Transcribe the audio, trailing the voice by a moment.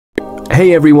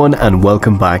Hey everyone, and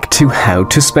welcome back to How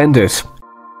to Spend It.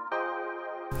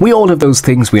 We all have those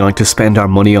things we like to spend our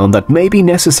money on that may be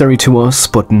necessary to us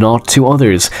but not to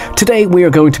others. Today we are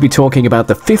going to be talking about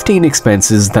the 15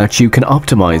 expenses that you can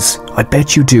optimize. I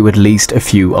bet you do at least a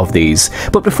few of these.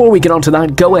 But before we get on to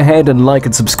that, go ahead and like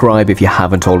and subscribe if you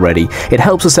haven't already. It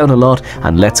helps us out a lot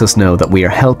and lets us know that we are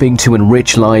helping to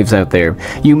enrich lives out there.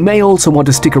 You may also want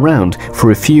to stick around for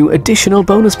a few additional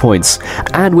bonus points.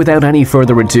 And without any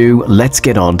further ado, let's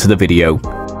get on to the video.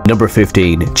 Number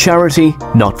 15. Charity,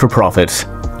 not for profit.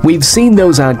 We've seen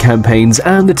those ad campaigns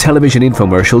and the television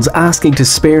infomercials asking to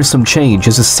spare some change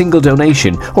as a single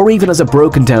donation or even as a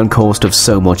broken down cost of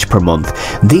so much per month.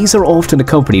 These are often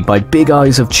accompanied by big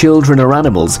eyes of children or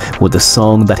animals with a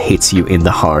song that hits you in the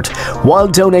heart. While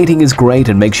donating is great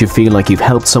and makes you feel like you've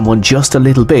helped someone just a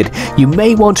little bit, you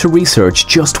may want to research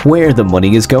just where the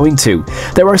money is going to.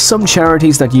 There are some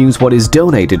charities that use what is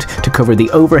donated to cover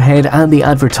the overhead and the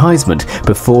advertisement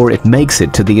before it makes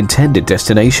it to the intended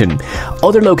destination.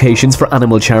 Other locations for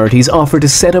animal charities offer to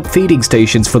set up feeding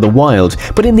stations for the wild,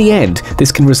 but in the end,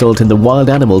 this can result in the wild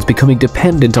animals becoming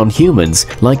dependent on humans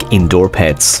like indoor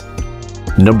pets.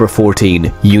 Number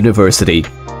 14. University.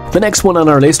 The next one on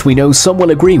our list we know some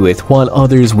will agree with, while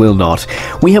others will not.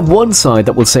 We have one side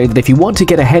that will say that if you want to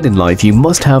get ahead in life, you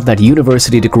must have that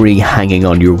university degree hanging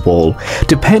on your wall.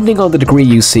 Depending on the degree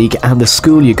you seek and the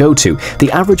school you go to,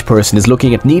 the average person is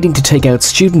looking at needing to take out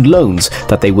student loans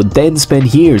that they would then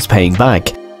spend years paying back.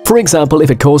 For example, if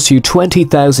it costs you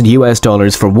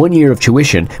 $20,000 for 1 year of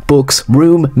tuition, books,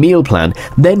 room, meal plan,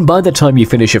 then by the time you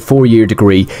finish a 4-year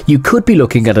degree, you could be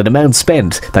looking at an amount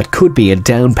spent that could be a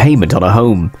down payment on a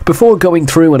home. Before going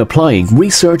through and applying,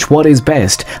 research what is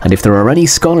best and if there are any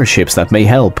scholarships that may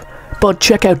help. But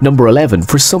check out number 11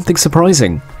 for something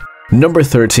surprising. Number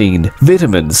 13.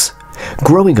 Vitamins.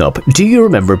 Growing up, do you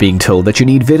remember being told that you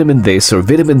need vitamin this or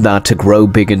vitamin that to grow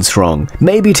big and strong?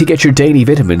 Maybe to get your daily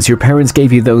vitamins, your parents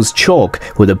gave you those chalk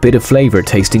with a bit of flavour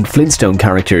tasting Flintstone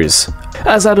characters.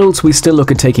 As adults, we still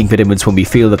look at taking vitamins when we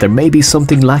feel that there may be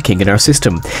something lacking in our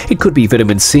system. It could be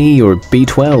vitamin C or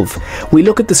B12. We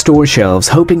look at the store shelves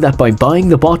hoping that by buying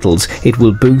the bottles, it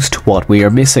will boost what we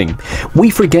are missing. We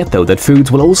forget though that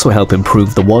foods will also help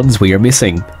improve the ones we are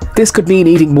missing. This could mean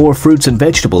eating more fruits and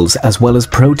vegetables as well as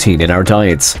protein in our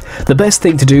diets. The best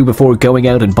thing to do before going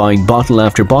out and buying bottle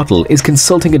after bottle is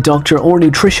consulting a doctor or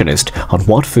nutritionist on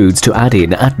what foods to add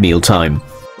in at mealtime.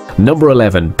 Number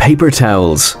 11. Paper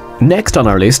towels. Next on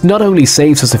our list not only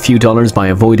saves us a few dollars by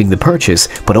avoiding the purchase,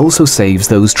 but also saves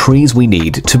those trees we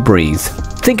need to breathe.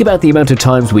 Think about the amount of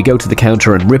times we go to the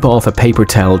counter and rip off a paper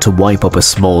towel to wipe up a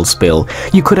small spill.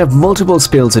 You could have multiple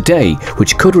spills a day,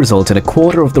 which could result in a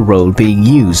quarter of the roll being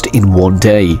used in one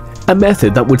day. A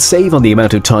method that would save on the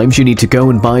amount of times you need to go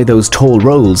and buy those tall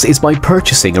rolls is by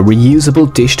purchasing a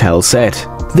reusable dish towel set.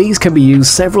 These can be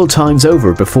used several times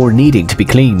over before needing to be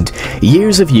cleaned.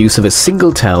 Years of use of a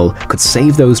single towel could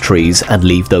save those trees and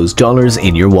leave those dollars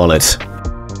in your wallet.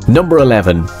 Number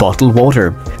 11. Bottled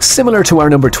water. Similar to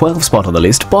our number 12 spot on the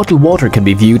list, bottled water can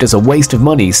be viewed as a waste of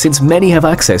money since many have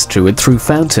access to it through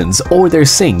fountains or their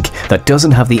sink that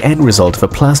doesn't have the end result of a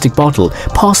plastic bottle,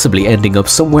 possibly ending up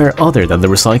somewhere other than the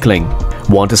recycling.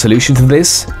 Want a solution to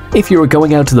this? If you are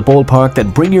going out to the ballpark, then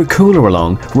bring your cooler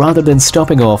along rather than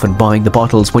stopping off and buying the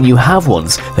bottles when you have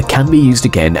ones that can be used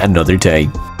again another day.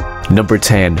 Number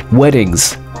 10.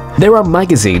 Weddings. There are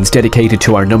magazines dedicated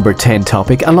to our number 10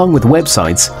 topic along with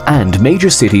websites, and major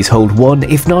cities hold one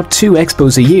if not two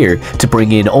expos a year to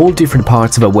bring in all different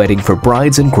parts of a wedding for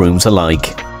brides and grooms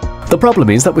alike. The problem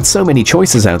is that with so many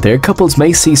choices out there, couples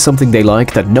may see something they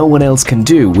like that no one else can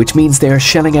do, which means they are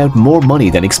shelling out more money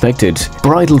than expected.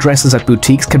 Bridal dresses at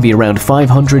boutiques can be around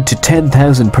 $500 to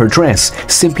 $10,000 per dress,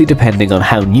 simply depending on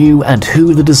how new and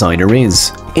who the designer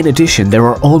is. In addition, there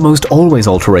are almost always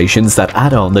alterations that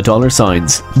add on the dollar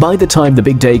signs. By the time the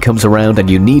big day comes around and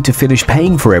you need to finish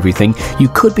paying for everything, you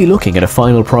could be looking at a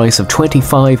final price of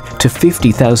 $25,000 to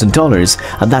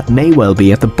 $50,000, and that may well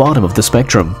be at the bottom of the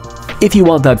spectrum. If you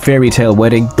want that fairy tale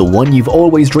wedding, the one you've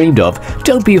always dreamed of,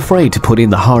 don't be afraid to put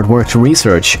in the hard work to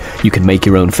research. You can make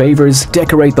your own favors,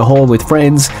 decorate the hall with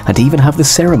friends, and even have the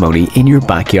ceremony in your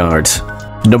backyard.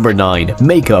 Number 9.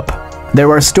 Makeup. There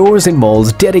are stores in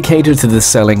malls dedicated to the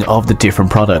selling of the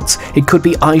different products. It could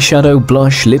be eyeshadow,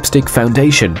 blush, lipstick,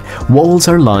 foundation. Walls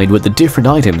are lined with the different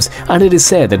items, and it is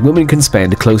said that women can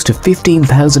spend close to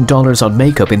 $15,000 on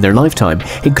makeup in their lifetime,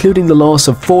 including the loss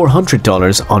of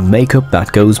 $400 on makeup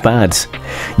that goes bad.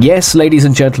 Yes, ladies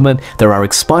and gentlemen, there are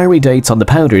expiry dates on the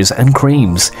powders and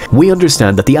creams. We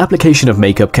understand that the application of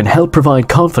makeup can help provide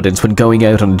confidence when going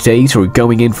out on a date or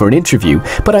going in for an interview,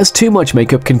 but as too much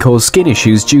makeup can cause skin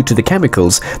issues due to the chemicals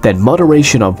chemicals, then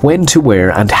moderation of when to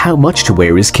wear and how much to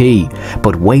wear is key.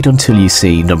 But wait until you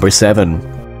see number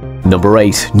 7. Number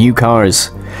 8. New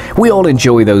cars. We all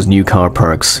enjoy those new car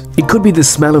perks. It could be the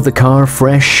smell of the car,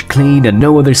 fresh, clean and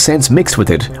no other scents mixed with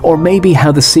it, or maybe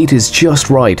how the seat is just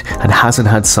right and hasn't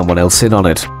had someone else sit on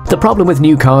it. The problem with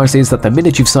new cars is that the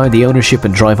minute you've signed the ownership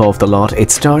and drive off the lot,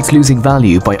 it starts losing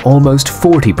value by almost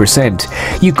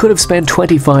 40%. You could have spent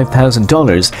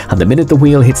 $25,000 and the minute the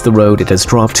wheel hits the road it has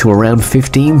dropped to around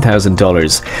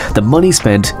 $15,000. The money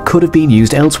spent could have been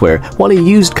used elsewhere, while a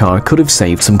used car could have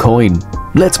saved some coin.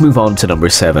 Let's move on to number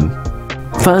 7.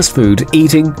 Fast food,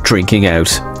 eating, drinking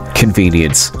out.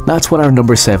 Convenience. That's what our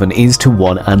number 7 is to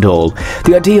one and all.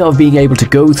 The idea of being able to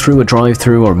go through a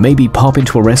drive-thru or maybe pop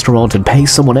into a restaurant and pay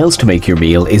someone else to make your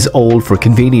meal is all for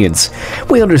convenience.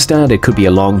 We understand it could be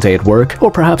a long day at work, or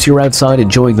perhaps you're outside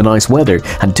enjoying the nice weather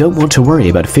and don't want to worry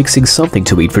about fixing something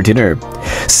to eat for dinner.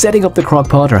 Setting up the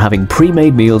crock-pot or having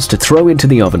pre-made meals to throw into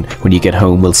the oven when you get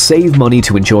home will save money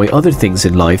to enjoy other things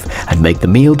in life and make the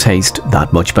meal taste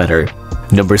that much better.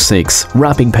 Number 6.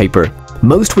 Wrapping paper.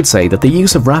 Most would say that the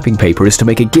use of wrapping paper is to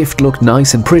make a gift look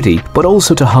nice and pretty, but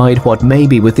also to hide what may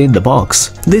be within the box.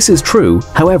 This is true,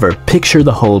 however, picture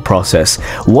the whole process.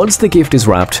 Once the gift is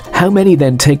wrapped, how many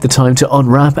then take the time to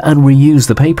unwrap and reuse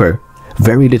the paper?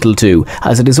 Very little do,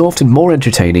 as it is often more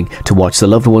entertaining to watch the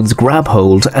loved ones grab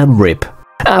hold and rip.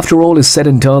 After all is said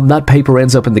and done, that paper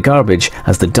ends up in the garbage,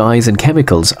 as the dyes and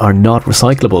chemicals are not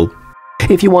recyclable.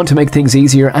 If you want to make things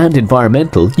easier and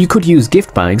environmental, you could use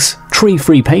gift bags,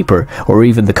 tree-free paper, or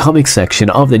even the comic section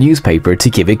of the newspaper to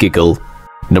give a giggle.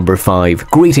 Number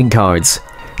 5. Greeting cards.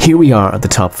 Here we are at the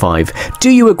top 5. Do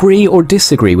you agree or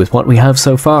disagree with what we have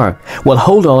so far? Well,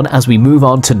 hold on as we move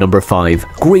on to number 5.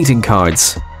 Greeting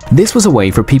cards. This was a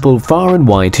way for people far and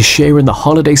wide to share in the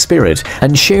holiday spirit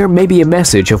and share maybe a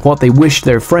message of what they wished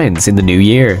their friends in the new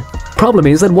year. Problem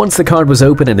is that once the card was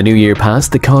open and the new year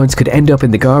passed, the cards could end up in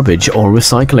the garbage or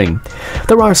recycling.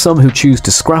 There are some who choose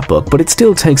to scrapbook, but it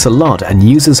still takes a lot and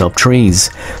uses up trees.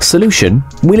 Solution: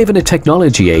 we live in a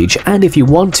technology age, and if you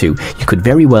want to, you could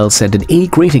very well send an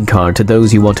e-greeting card to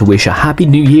those you want to wish a happy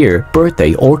new year,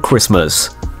 birthday or Christmas.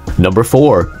 Number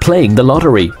 4. Playing the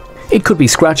lottery. It could be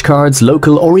scratch cards,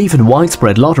 local or even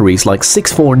widespread lotteries like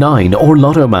 649 or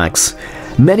Lotto Max.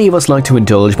 Many of us like to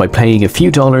indulge by paying a few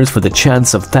dollars for the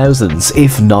chance of thousands,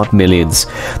 if not millions.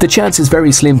 The chance is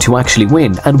very slim to actually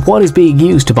win, and what is being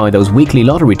used to buy those weekly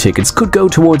lottery tickets could go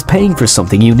towards paying for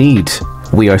something you need.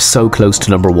 We are so close to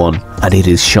number 1, and it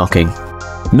is shocking.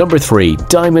 Number 3.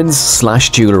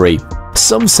 Diamonds/jewellery.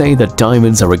 Some say that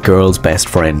diamonds are a girl's best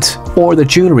friend, or that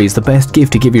jewellery is the best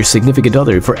gift to give your significant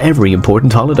other for every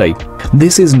important holiday.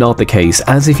 This is not the case,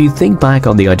 as if you think back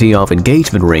on the idea of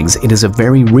engagement rings, it is a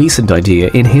very recent idea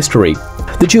in history.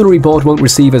 The jewellery bought won't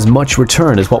receive as much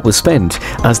return as what was spent,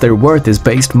 as their worth is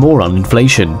based more on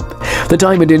inflation. The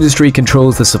diamond industry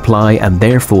controls the supply and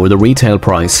therefore the retail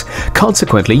price.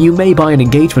 Consequently, you may buy an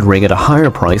engagement ring at a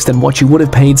higher price than what you would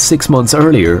have paid 6 months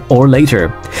earlier or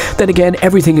later. Then again,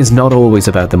 everything is not always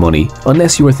about the money,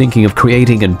 unless you are thinking of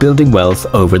creating and building wealth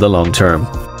over the long term.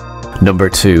 Number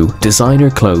 2. Designer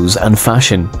clothes and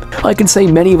fashion. I can say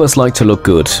many of us like to look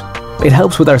good. It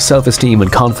helps with our self-esteem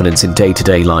and confidence in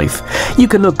day-to-day life. You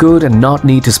can look good and not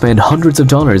need to spend hundreds of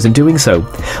dollars in doing so.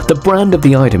 The brand of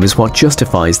the item is what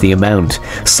justifies the amount.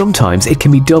 Sometimes it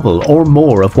can be double or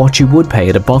more of what you would pay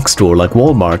at a box store like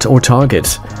Walmart or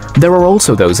Target. There are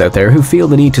also those out there who feel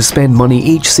the need to spend money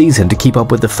each season to keep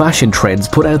up with the fashion trends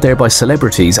put out there by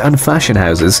celebrities and fashion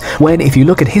houses, when if you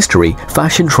look at history,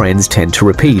 fashion trends tend to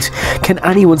repeat. Can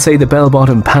anyone say the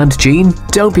bell-bottom pant jean?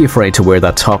 Don't be afraid to wear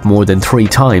that top more than 3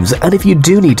 times, and if you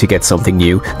do need to get something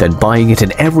new, then buying it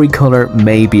in every colour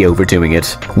may be overdoing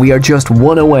it. We are just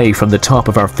 1 away from the top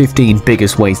of our 15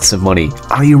 biggest wastes of money.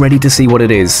 Are you ready to see what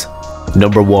it is?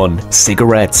 Number 1.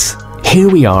 Cigarettes. Here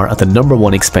we are at the number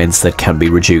 1 expense that can be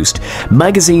reduced.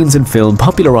 Magazines and film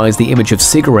popularized the image of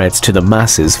cigarettes to the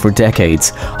masses for decades.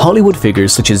 Hollywood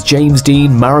figures such as James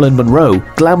Dean, Marilyn Monroe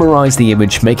glamorized the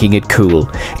image, making it cool.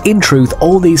 In truth,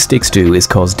 all these sticks do is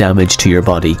cause damage to your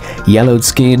body. Yellowed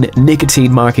skin,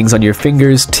 nicotine markings on your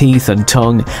fingers, teeth and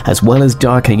tongue, as well as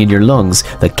darkening in your lungs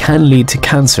that can lead to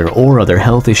cancer or other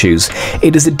health issues.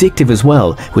 It is addictive as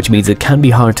well, which means it can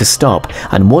be hard to stop,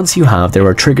 and once you have, there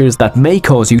are triggers that may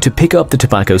cause you to pick up the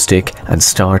tobacco stick and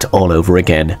start all over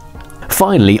again.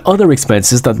 Finally, other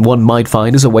expenses that one might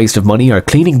find as a waste of money are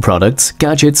cleaning products,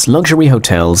 gadgets, luxury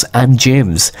hotels, and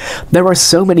gyms. There are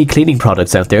so many cleaning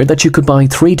products out there that you could buy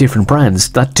 3 different brands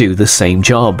that do the same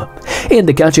job. In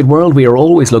the gadget world, we are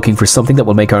always looking for something that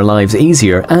will make our lives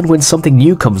easier, and when something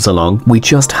new comes along, we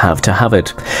just have to have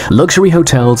it. Luxury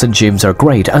hotels and gyms are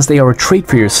great as they are a treat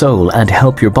for your soul and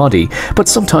help your body, but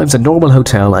sometimes a normal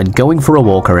hotel and going for a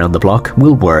walk around the block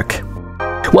will work.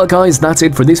 Well guys, that's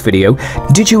it for this video.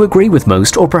 Did you agree with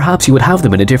most, or perhaps you would have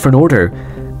them in a different order?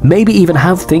 Maybe even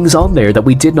have things on there that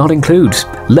we did not include?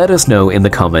 Let us know in the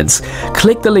comments.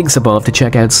 Click the links above to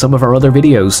check out some of our other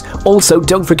videos. Also,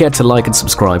 don't forget to like and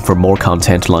subscribe for more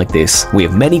content like this. We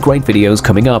have many great videos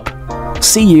coming up.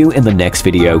 See you in the next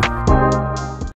video.